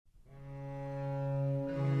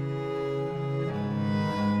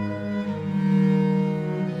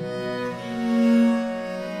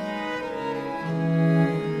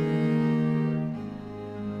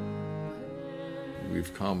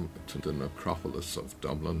to the necropolis of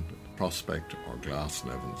Dublin, Prospect or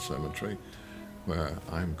Glasnevin Cemetery, where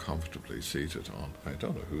I'm comfortably seated on, I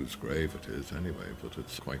don't know whose grave it is anyway, but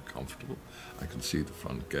it's quite comfortable. I can see the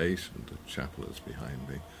front gate and the chapel is behind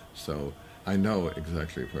me. So I know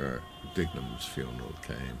exactly where Dignam's funeral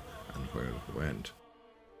came and where it went.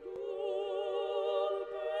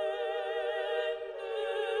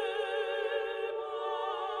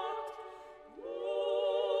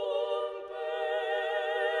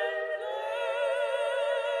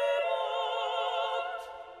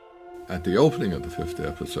 At the opening of the fifth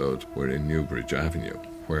episode, we're in Newbridge Avenue,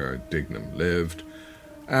 where Dignam lived,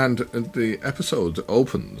 and the episode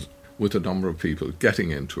opens with a number of people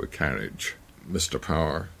getting into a carriage. Mr.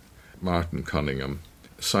 Power, Martin Cunningham,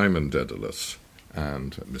 Simon Dedalus,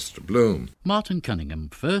 and Mr. Bloom. Martin Cunningham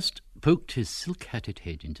first poked his silk-hatted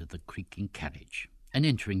head into the creaking carriage, and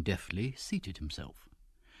entering deftly, seated himself.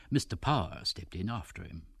 Mr. Power stepped in after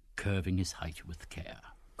him, curving his height with care.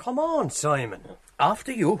 Come on, Simon.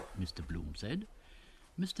 After you, Mr. Bloom said.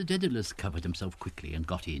 Mr. Dedalus covered himself quickly and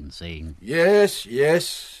got in, saying, Yes,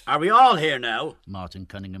 yes. Are we all here now? Martin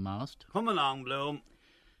Cunningham asked. Come along, Bloom.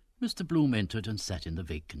 Mr. Bloom entered and sat in the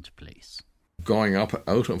vacant place. Going up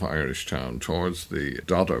out of Irishtown towards the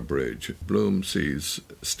Dodder Bridge, Bloom sees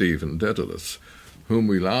Stephen Dedalus, whom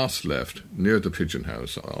we last left near the Pigeon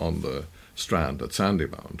House on the Strand at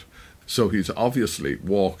Sandymount. So he's obviously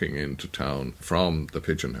walking into town from the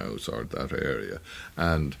Pigeon House or that area.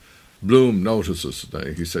 And Bloom notices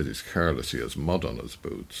that he said he's careless, he has mud on his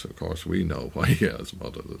boots. Of course, we know why he has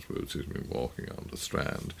mud on his boots. He's been walking on the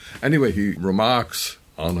Strand. Anyway, he remarks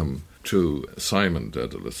on him to Simon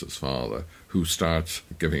Dedalus's father, who starts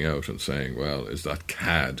giving out and saying, well, is that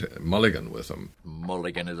cad Mulligan with him?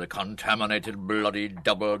 Mulligan is a contaminated, bloody,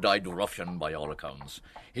 double-dyed ruffian by all accounts.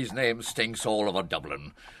 His name stinks all over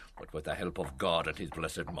Dublin. But with the help of God and his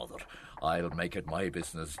blessed mother, I'll make it my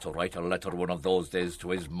business to write a letter one of those days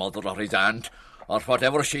to his mother or his aunt, or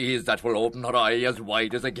whatever she is that will open her eye as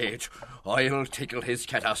wide as a gate. I'll tickle his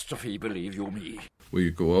catastrophe, believe you me.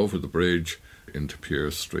 We go over the bridge into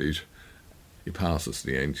Pearse Street. He passes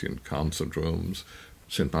the ancient concert rooms,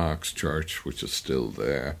 St. Mark's Church, which is still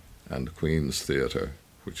there, and the Queen's Theatre,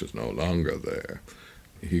 which is no longer there.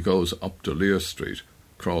 He goes up to Lear Street,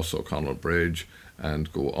 cross O'Connell Bridge,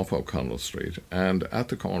 and go up O'Connell Street. And at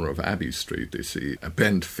the corner of Abbey Street, they see a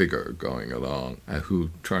bent figure going along,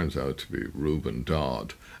 who turns out to be Reuben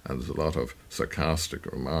Dodd. And there's a lot of sarcastic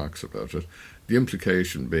remarks about it. The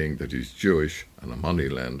implication being that he's Jewish and a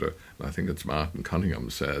moneylender. And I think it's Martin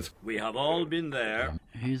Cunningham says, We have all been there.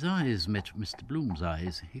 His eyes met Mr. Bloom's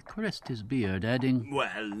eyes. He caressed his beard, adding,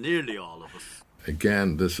 Well, nearly all of us.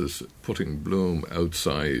 Again, this is putting Bloom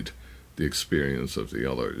outside the experience of the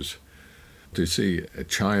others. To see a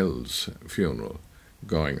child's funeral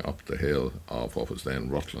going up the hill of what was then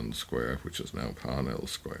Rutland Square, which is now Parnell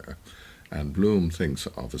Square, and Bloom thinks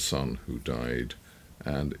of a son who died,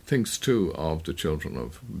 and thinks too of the children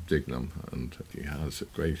of Dignam, and he has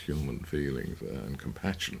great human feelings and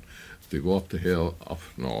compassion. They go up the hill, up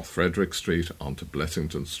North Frederick Street, onto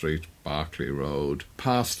Blessington Street, Berkeley Road,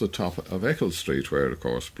 past the top of Eccles Street, where, of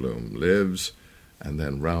course, Bloom lives, and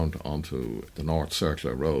then round onto the North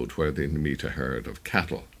Circular Road, where they meet a herd of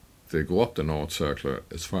cattle. They go up the North Circular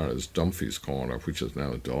as far as Dunphy's Corner, which is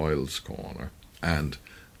now Doyle's Corner, and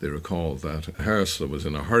they recall that Harsla was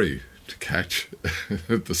in a hurry to catch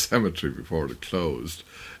the cemetery before it closed.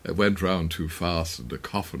 It went round too fast and the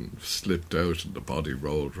coffin slipped out and the body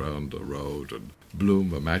rolled round the road, and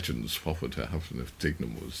Bloom imagines what would happen if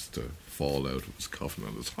Dignam was to fall out of his coffin,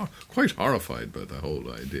 and is quite horrified by the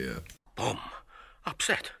whole idea. Boom.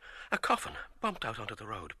 Upset. A coffin bumped out onto the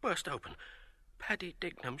road, burst open. Paddy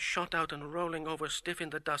Dignam shot out and rolling over stiff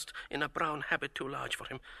in the dust in a brown habit too large for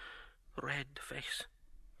him. Red face.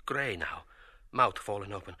 Grey now. Mouth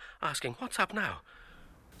fallen open, asking, what's up now?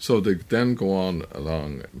 So they then go on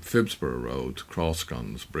along Phibsborough Road,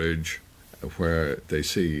 Crossguns Bridge, where they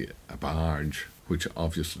see a barge, which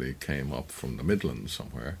obviously came up from the Midlands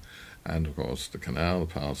somewhere. And, of course, the canal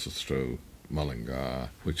passes through Mullingar,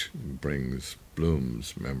 which brings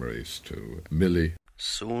Bloom's memories to Millie.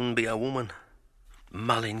 Soon be a woman.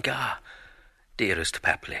 Mullingar, dearest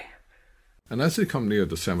Papley. And as they come near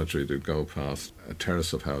the cemetery, they go past a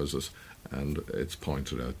terrace of houses, and it's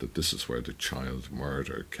pointed out that this is where the child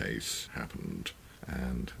murder case happened.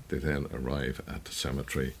 And they then arrive at the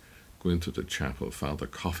cemetery, go into the chapel. Father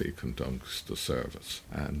Coffey conducts the service,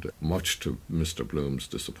 and much to Mr. Bloom's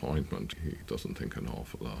disappointment, he doesn't think an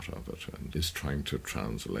awful lot of it and is trying to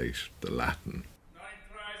translate the Latin.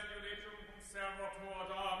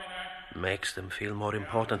 Makes them feel more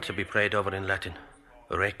important to be prayed over in Latin.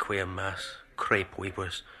 Requiem Mass, crepe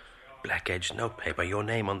weepers, black-edged notepaper, your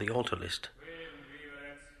name on the altar list.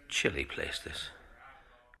 Chilly place, this.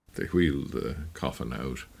 They wheel the coffin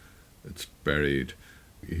out. It's buried.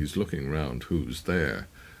 He's looking round who's there.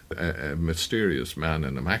 A mysterious man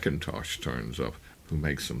in a Macintosh turns up who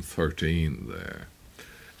makes him 13 there.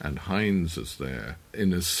 And Hines is there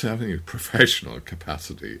in a semi-professional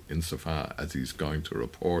capacity insofar as he's going to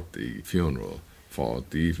report the funeral for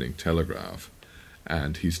the Evening Telegraph.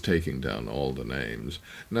 And he's taking down all the names.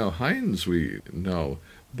 Now, Hines, we know,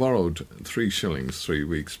 borrowed 3 shillings 3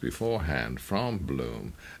 weeks beforehand from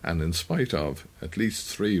Bloom, and in spite of at least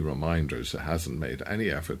 3 reminders, hasn't made any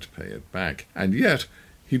effort to pay it back. And yet,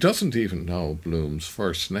 he doesn't even know Bloom's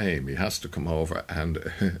first name. He has to come over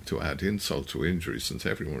and, to add insult to injury, since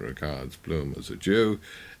everyone regards Bloom as a Jew,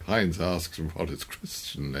 Hines asks him what his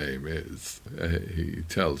Christian name is. He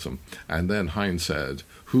tells him. And then Hines said,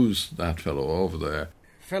 "Who's that fellow over there?"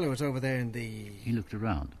 Fellow was over there in the... He looked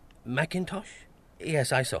around. Macintosh?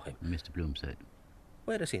 Yes, I saw him. Mr. Bloom said.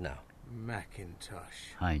 Where is he now?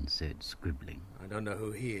 Macintosh. Hines said, scribbling. I don't know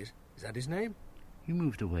who he is. Is that his name? He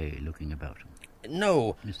moved away, looking about him.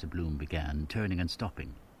 No. Mr. Bloom began, turning and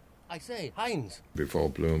stopping. I say, Hines. Before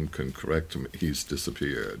Bloom can correct him, he's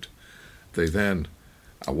disappeared. They then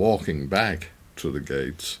are walking back to the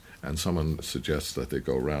gates, and someone suggests that they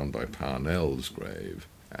go round by Parnell's grave.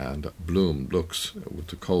 And Bloom looks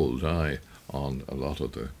with a cold eye on a lot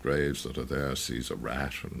of the graves that are there, sees a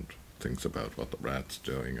rat and thinks about what the rat's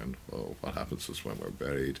doing and what happens is when we're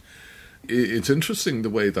buried. It's interesting the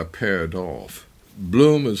way they're paired off.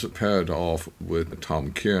 Bloom is paired off with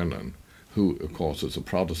Tom Kiernan, who, of course, is a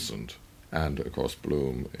Protestant. And, of course,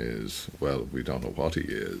 Bloom is, well, we don't know what he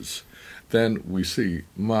is. Then we see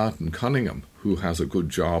Martin Cunningham, who has a good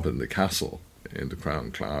job in the castle, in the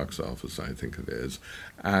Crown Clerk's office, I think it is.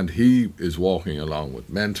 And he is walking along with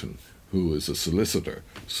Menton, who is a solicitor.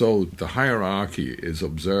 So the hierarchy is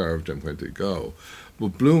observed in where they go.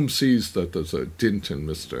 But Bloom sees that there's a dint in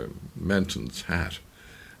Mr. Menton's hat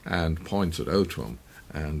and points it out to him.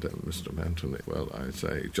 And Mr. Menton, well, I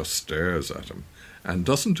say, just stares at him and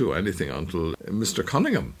doesn't do anything until Mr.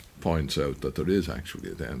 Cunningham points out that there is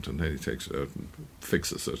actually a dent, and then he takes it out and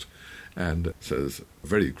fixes it and says,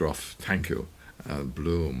 very gruff, thank you. And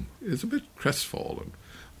Bloom is a bit crestfallen,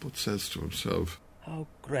 but says to himself, how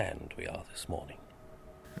grand we are this morning.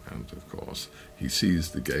 And, of course, he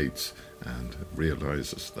sees the gates and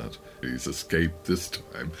realises that he's escaped this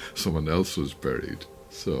time. Someone else was buried,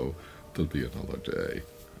 so there'll be another day.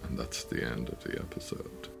 And that's the end of the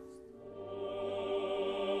episode.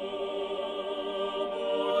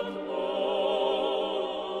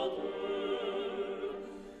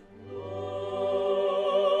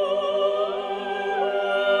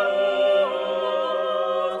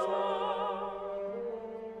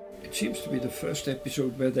 It seems to be the first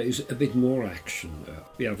episode where there is a bit more action.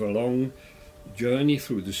 We have a long journey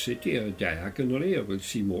through the city, diagonally. I will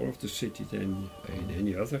see more of the city than in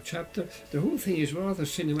any other chapter. The whole thing is rather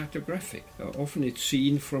cinematographic. Often it's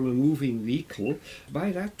seen from a moving vehicle.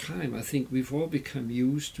 By that time, I think we've all become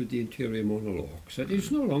used to the interior monologues. That is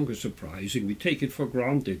no longer surprising. We take it for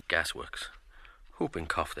granted. Gasworks. Whooping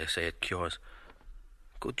cough, they say it cures.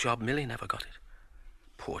 Good job Millie never got it.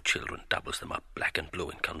 Poor children doubles them up black and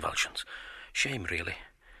blue in convulsions. Shame, really.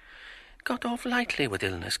 Got off lightly with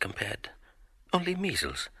illness compared. Only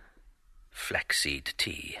measles. Flaxseed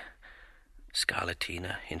tea.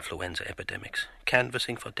 Scarlatina, influenza epidemics.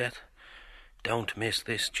 Canvassing for death. Don't miss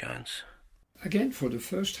this chance. Again, for the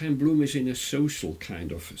first time, Bloom is in a social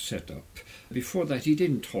kind of setup. Before that, he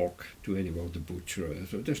didn't talk to anyone, the butcher.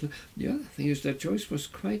 So the other thing is that Joyce was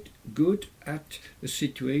quite good at a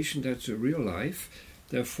situation that's a real life.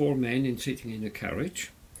 There are 4 men sitting in a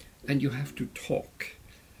carriage, and you have to talk.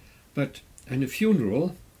 But in a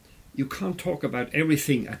funeral, you can't talk about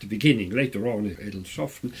everything at the beginning. Later on, it'll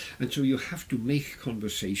soften, and so you have to make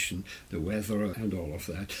conversation, the weather and all of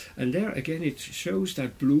that. And there, again, it shows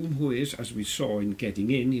that Bloom, who is, as we saw in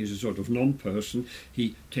Getting In, he's a sort of non-person.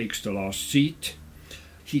 He takes the last seat.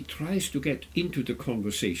 He tries to get into the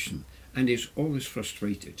conversation, and is always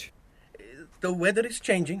frustrated. The weather is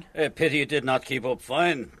changing. A pity it did not keep up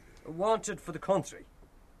fine. Wanted for the country.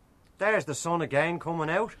 There's the sun again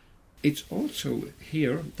coming out. It's also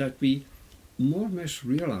here that we more or less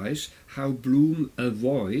realize how Bloom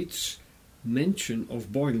avoids mention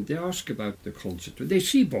of Boylan. They ask about the concert. They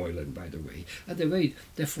see Boylan, by the way, and they're very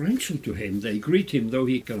deferential to him. They greet him, though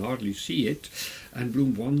he can hardly see it. And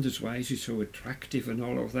Bloom wonders why is he so attractive and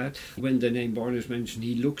all of that. When the name Boylan is mentioned,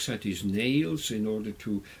 he looks at his nails in order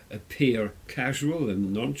to appear casual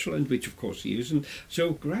and nonchalant, which of course he isn't.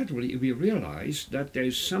 So gradually we realise that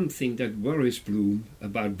there's something that worries Bloom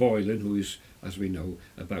about Boylan, who is, as we know,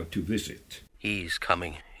 about to visit. He's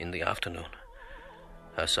coming in the afternoon.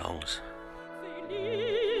 Her songs.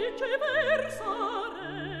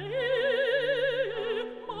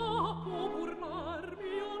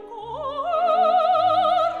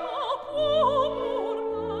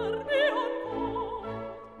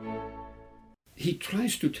 He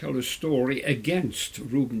tries to tell a story against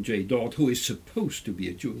Reuben J. Dodd, who is supposed to be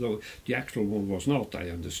a Jew, though the actual one was not, I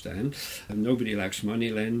understand. And nobody likes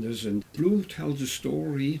moneylenders. And Bloom tells a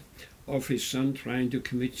story of his son trying to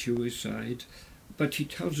commit suicide, but he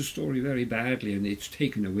tells the story very badly and it's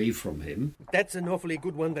taken away from him. That's an awfully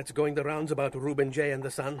good one that's going the rounds about Reuben J. and the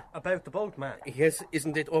son. About the boatman. Yes,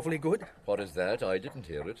 isn't it awfully good? What is that? I didn't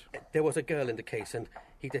hear it. There was a girl in the case, and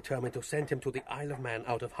he determined to send him to the Isle of Man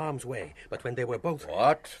out of harm's way. But when they were both...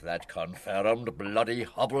 What? That confirmed bloody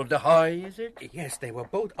hobble-de-hoy, is it? Yes, they were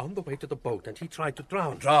both on the way to the boat, and he tried to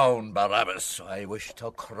drown. Drown, Barabbas. I wish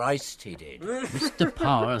to Christ he did. Mr.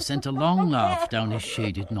 Power sent a long laugh down his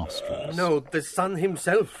shaded nostrils. No, the son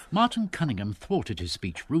himself. Martin Cunningham thwarted his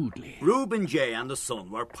speech rudely. Reuben J. and the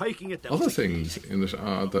son were piking it down. Other things in it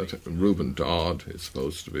are that Reuben Dodd is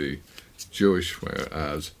supposed to be Jewish,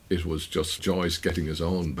 whereas it was just Joyce getting his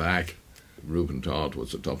own back. Reuben Dodd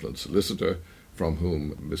was a Dublin solicitor from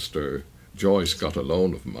whom Mr. Joyce got a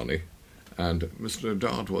loan of money, and Mr.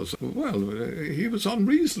 Dodd was, well, he was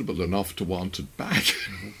unreasonable enough to want it back.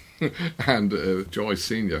 And Joyce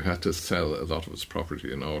Sr. had to sell a lot of his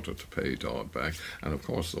property in order to pay Dodd back. And of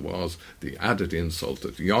course there was the added insult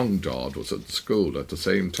that young Dodd was at school at the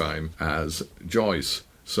same time as Joyce.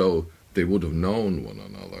 So they would have known one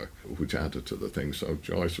another, which added to the thing. So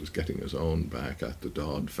Joyce was getting his own back at the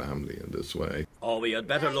Dodd family in this way. Oh, we had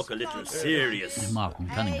better look a little serious. Martin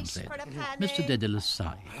Cunningham said. Mr. Dedalus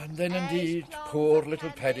sighed. And then indeed, poor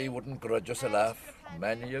little Paddy wouldn't grudge us a laugh.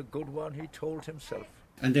 Many a good one, he told himself.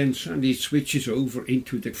 And then suddenly it switches over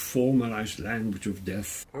into the formalised language of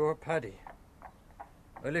death. Poor Paddy.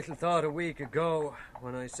 I little thought a week ago,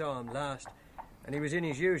 when I saw him last, and he was in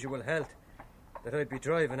his usual health, that I'd be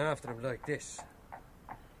driving after him like this.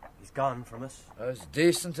 He's gone from us. As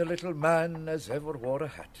decent a little man as ever wore a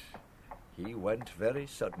hat. He went very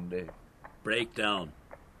suddenly. Breakdown.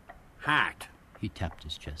 Heart. He tapped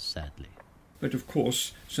his chest sadly. But of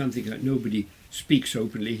course, something that nobody speaks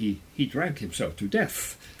openly, he drank himself to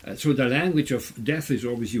death. So the language of death is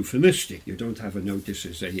always euphemistic. You don't have a notice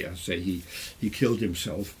to say he killed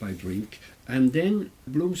himself by drink. And then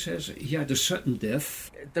Bloom says he had a sudden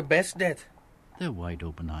death. The best death. Their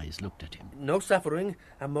wide-open eyes looked at him. No suffering,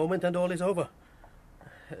 a moment and all is over.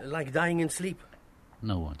 Like dying in sleep.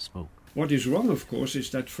 No one spoke. What is wrong, of course, is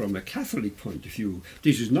that from a Catholic point of view,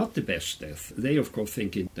 this is not the best death. They, of course,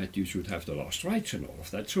 thinking that you should have the last rites and all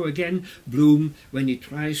of that. So again, Bloom, when he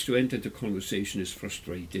tries to enter the conversation, is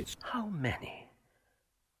frustrated. How many?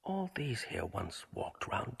 All these here once walked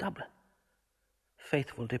round Dublin.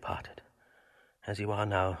 Faithful departed. As you are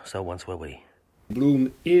now, so once were we.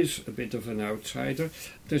 Bloom is a bit of an outsider.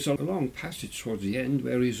 There's a long passage towards the end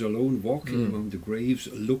where he's alone walking among the graves,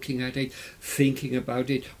 looking at it, thinking about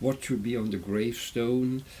it, what should be on the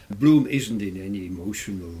gravestone. Bloom isn't in any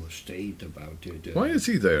emotional state about it. Why is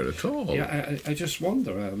he there at all? Yeah, I just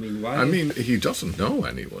wonder. I mean, why? I mean, he doesn't know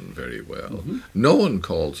anyone very well. No one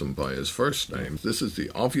calls him by his first name. This is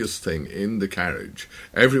the obvious thing in the carriage.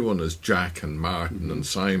 Everyone is Jack and Martin and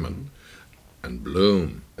Simon and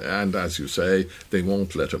Bloom. And as you say, they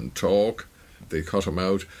won't let him talk. They cut him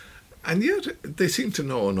out. And yet they seem to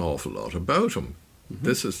know an awful lot about him.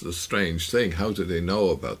 This is the strange thing. How do they know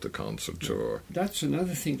about the concert tour? That's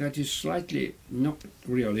another thing that is slightly not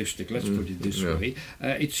realistic, let's put it this way.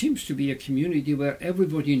 It seems to be a community where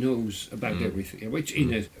everybody knows about everything, which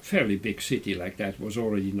in a fairly big city like that was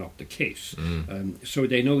already not the case. So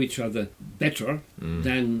they know each other better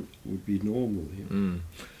than would be normal.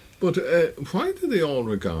 But why do they all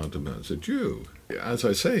regard him as a Jew? As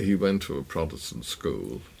I say, he went to a Protestant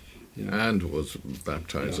school and was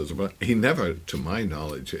baptized as a... He never, to my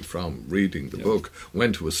knowledge, from reading the book,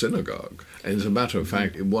 went to a synagogue. And as a matter of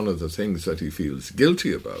fact, one of the things that he feels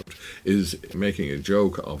guilty about is making a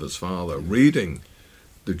joke of his father reading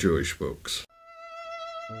the Jewish books.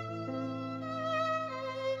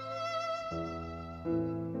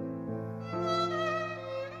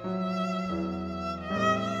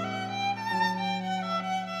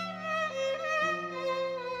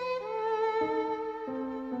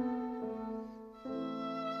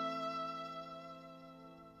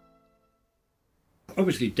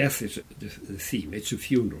 Obviously, death is the theme. It's a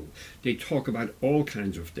funeral. They talk about all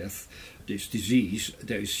kinds of death. There's disease,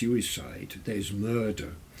 there's suicide, there's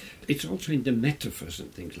murder. It's also in the metaphors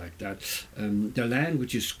and things like that. The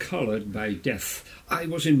language is coloured by death. I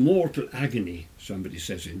was in mortal agony, somebody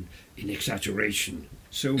says in exaggeration.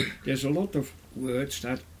 So there's a lot of words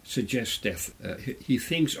that suggest death. He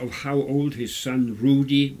thinks of how old his son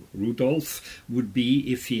Rudolph, would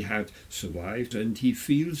be if he had survived, and he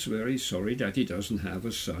feels very sorry that he doesn't have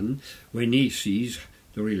a son when he sees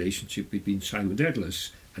the relationship between Simon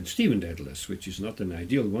Dedalus and Stephen Dedalus, which is not an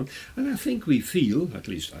ideal one. And I think we feel, at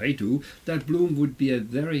least I do, that Bloom would be a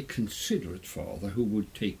very considerate father who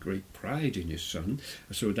would take great pride in his son.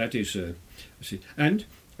 So that is and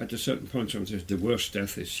at a certain point, someone says the worst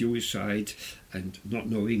death is suicide, and not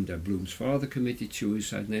knowing that Bloom's father committed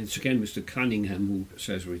suicide. And then it's again Mr. Cunningham who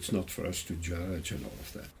says, well, it's not for us to judge and all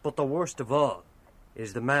of that. But the worst of all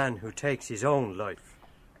is the man who takes his own life.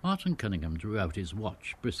 Martin Cunningham drew out his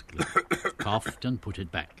watch briskly, coughed and put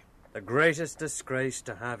it back. The greatest disgrace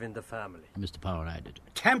to have in the family. Mr. Power added.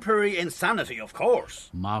 Temporary insanity, of course.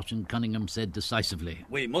 Martin Cunningham said decisively.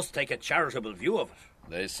 We must take a charitable view of it.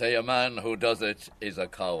 They say a man who does it is a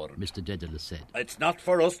coward. Mr. Dedalus said. It's not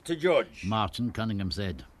for us to judge. Martin Cunningham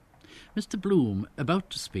said. Mr. Bloom, about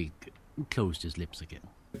to speak, closed his lips again.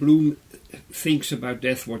 Bloom thinks about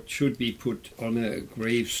death, what should be put on a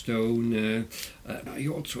gravestone. He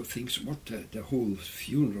also thinks what the whole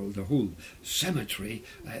funeral, the whole cemetery,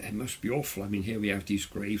 it must be awful. I mean, here we have these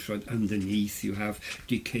graves, right underneath you have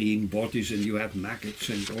decaying bodies and you have maggots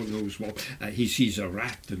and God knows what. He sees a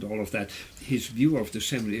rat and all of that. His view of the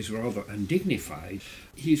cemetery is rather undignified.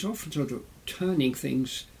 He's often sort of turning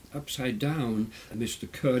things upside down.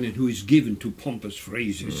 Mr. Kernan, who is given to pompous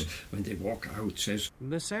phrases when they walk out, says,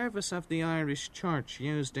 "The service of the Irish Church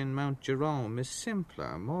used in Mount Jerome is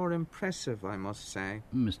simpler, more impressive, I must say."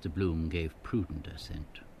 Mr. Bloom gave prudent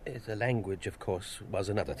assent. The language, of course, was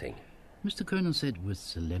another thing. Mr. Kernan said with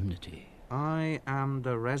solemnity, "I am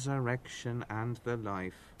the resurrection and the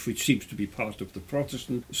life." Which seems to be part of the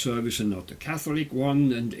Protestant service and not the Catholic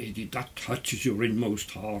one, and that touches your inmost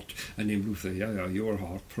heart. And then Luther, yeah, your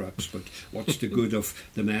heart perhaps, but what's the good of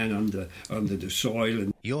the man under the soil?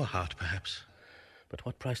 And your heart, perhaps. But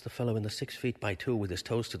what price the fellow in the 6 feet by 2 with his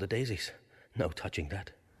toes to the daisies? No touching that.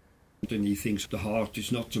 And he thinks the heart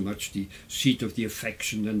is not so much the seat of the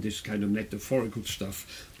affection and this kind of metaphorical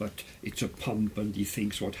stuff, but it's a pump, and he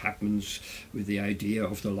thinks what happens with the idea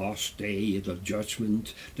of the last day, the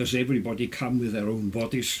judgment. Does everybody come with their own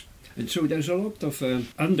bodies? And so there's a lot of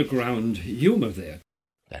underground humour there.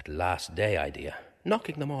 That last day idea,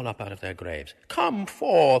 knocking them all up out of their graves. Come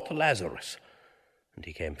forth, Lazarus. And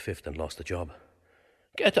he came fifth and lost the job.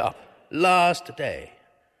 Get up, last day.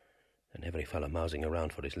 And every fellow mousing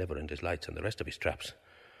around for his liver and his lights and the rest of his traps.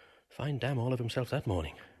 Fine damn all of himself that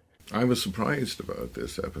morning. I was surprised about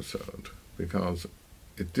this episode because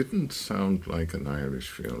it didn't sound like an Irish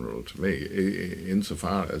funeral to me.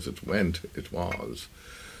 Insofar as it went, it was.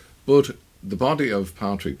 But the body of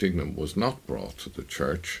Patrick Dignam was not brought to the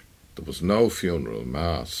church. There was no funeral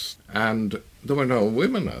mass, and there were no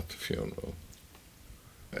women at the funeral.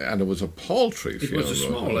 And it was a paltry funeral. It was a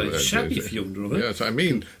small, shabby funeral. Yes, I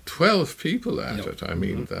mean, 12 people at it. I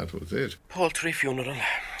mean, that was it. Paltry funeral,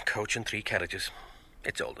 coach and 3 carriages.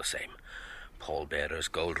 It's all the same. Pallbearers,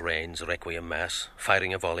 gold reins, requiem mass,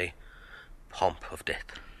 firing a volley, pomp of death.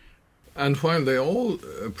 And while they all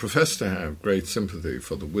profess to have great sympathy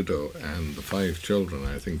for the widow and the 5 children,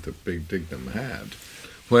 I think that Big Dignam had,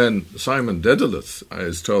 when Simon Dedalus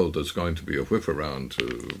is told there's going to be a whip around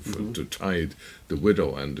to tide the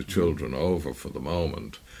widow and the children over for the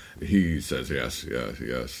moment, he says yes,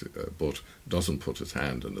 but doesn't put his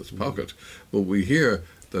hand in his pocket. But we hear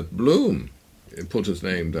that Bloom put his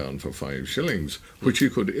name down for 5 shillings, which he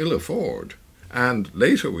could ill afford. And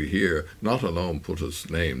later we hear not alone put his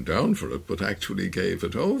name down for it, but actually gave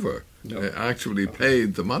it over. Actually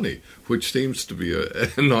paid the money, which seems to be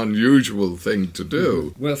an unusual thing to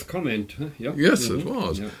do. Worth comment, huh? Yeah. Yes, it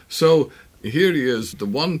was. Yeah. So here he is, the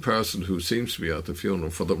one person who seems to be at the funeral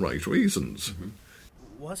for the right reasons.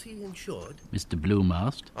 Was he insured? Mr. Bloom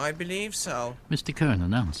asked. I believe so. Mr.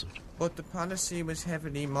 Kernan answered. But the policy was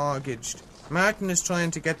heavily mortgaged. Martin is trying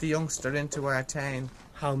to get the youngster into our town.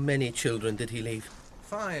 How many children did he leave?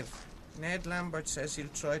 5. Ned Lambert says he'll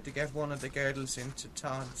try to get one of the girdles into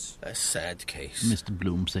Todd's. A sad case. Mr.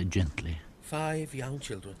 Bloom said gently. 5 young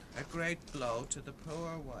children. A great blow to the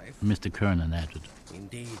poor wife. Mr. Kernan added.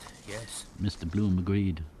 Indeed, yes. Mr. Bloom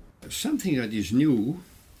agreed. Something that is new,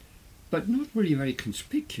 but not really very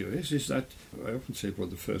conspicuous, is that, I often say for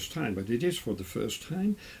the first time, but it is for the first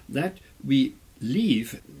time, that we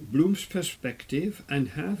leave Bloom's perspective and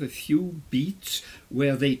have a few beats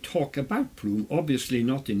where they talk about Bloom, obviously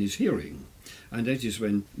not in his hearing. And that is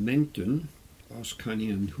when Menton asks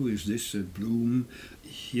Cunningham, who is this Bloom?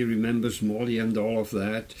 He remembers Molly and all of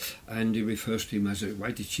that, and he refers to him as,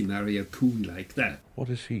 why did she marry a coon like that? What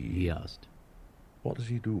is he asked. What does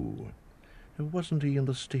he do? Wasn't he in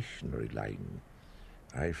the stationery line?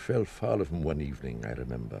 I fell foul of him one evening, I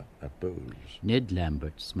remember, at Bowles. Ned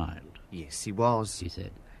Lambert smiled. Yes, he was, he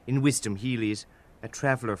said. In Wisdom Healy's, a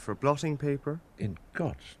traveller for blotting paper. In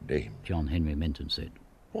God's name, John Henry Menton said.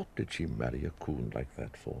 What did she marry a coon like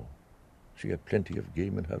that for? She had plenty of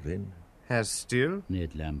game in her then. Has still?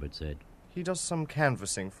 Ned Lambert said. He does some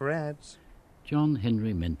canvassing for ads. John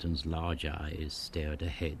Henry Menton's large eyes stared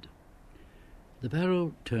ahead. The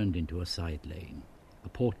barrow turned into a side lane. A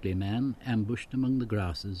portly man, ambushed among the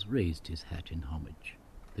grasses, raised his hat in homage.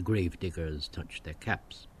 The grave diggers touched their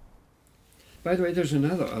caps. By the way, there's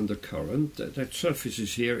another undercurrent that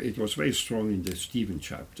surfaces here. It was very strong in the Stephen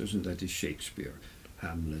chapters, and that is Shakespeare.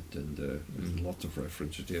 Hamlet, and a lot of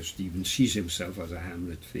references there. Stephen sees himself as a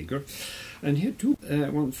Hamlet figure. And here too,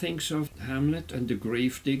 one thinks of Hamlet and the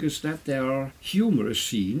grave diggers, that there are humorous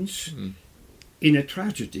scenes in a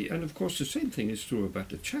tragedy. And of course the same thing is true about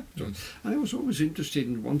the chapter. I was always interested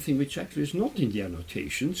in one thing which actually is not in the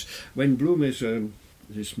annotations. When Bloom is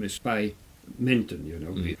dismissed by Menton, you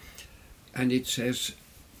know, and it says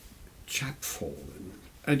chapfallen.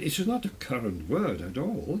 And it's not a current word at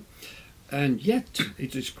all. And yet,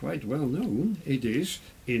 it is quite well known, it is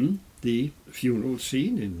in the funeral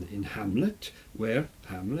scene in Hamlet, where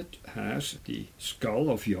Hamlet has the skull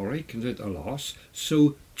of Yorick, and that, alas,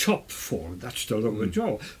 so chop-fallen, that's the lower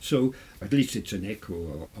jaw. So, at least it's an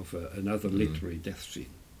echo of another literary death scene.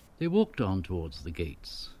 They walked on towards the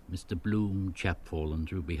gates. Mr. Bloom, chapfallen,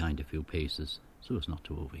 drew behind a few paces, so as not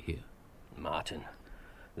to overhear. Martin,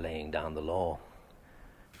 laying down the law.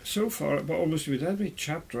 So far, almost with every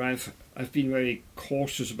chapter, I've been very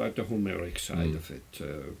cautious about the Homeric side of it.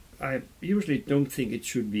 I usually don't think it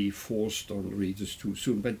should be forced on readers too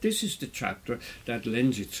soon, but this is the chapter that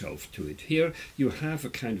lends itself to it. Here you have a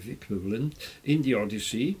kind of equivalent. In the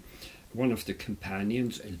Odyssey, one of the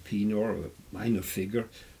companions, Elpenor, a minor figure,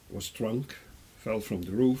 was drunk, fell from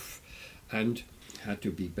the roof, and had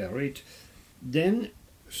to be buried. Then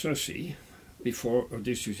Circe, before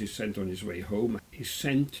Odysseus is sent on his way home, is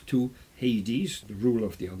sent to Hades, the ruler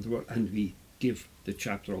of the underworld, and we give the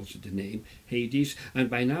chapter also the name Hades. And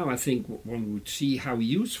by now I think one would see how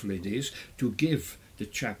useful it is to give the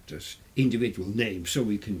chapters individual names so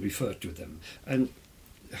we can refer to them. And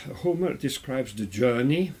Homer describes the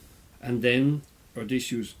journey, and then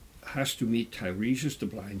Odysseus has to meet Tiresias, the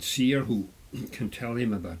blind seer, who can tell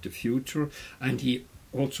him about the future, and he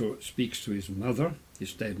also speaks to his mother,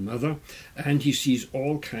 his dead mother, and he sees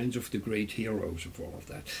all kinds of the great heroes of all of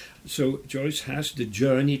that. So Joyce has the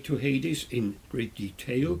journey to Hades in great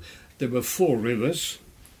detail. There were 4 rivers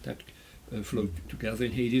that flowed together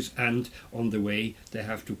in Hades, and on the way they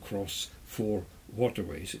have to cross 4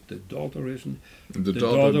 waterways. The Dodder, isn't it? The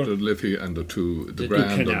Dodder, the Liffey, and the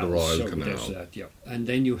Grand and the Royal Canal. There's that, yeah. And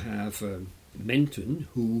then you have Menton,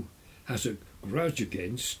 who has a grudge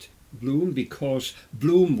against Bloom because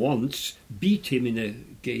Bloom once beat him in a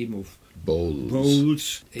game of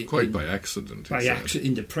bowls. Quite by accident. By accident,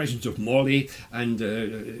 in the presence of Molly, and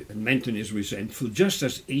Menton is resentful, just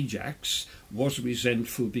as Ajax was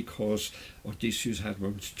resentful because Odysseus had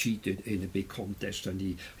once cheated in a big contest and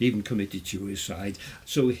he even committed suicide.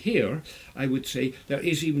 So here, I would say, there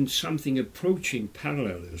is even something approaching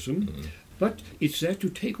parallelism. But it's there to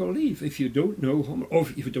take or leave if you don't know Homer, or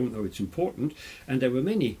if you don't know it's important. And there were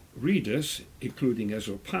many readers, including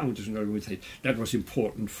Ezra Pound, as another would say, that was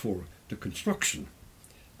important for the construction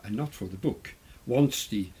and not for the book. Once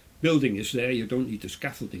the building is there, you don't need the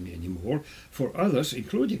scaffolding anymore. For others,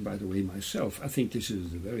 including, by the way, myself, I think this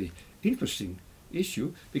is a very interesting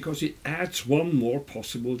issue because it adds one more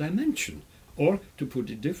possible dimension. Or, to put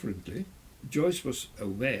it differently, Joyce was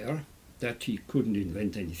aware that he couldn't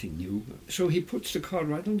invent anything new. So he puts the card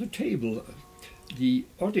right on the table. The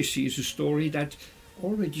Odyssey is a story that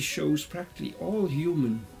already shows practically all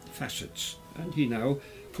human facets, and he now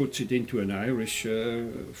puts it into an Irish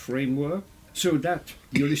framework, so that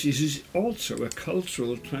Ulysses is also a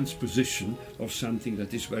cultural transposition of something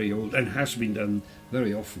that is very old and has been done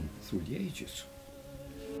very often through the ages.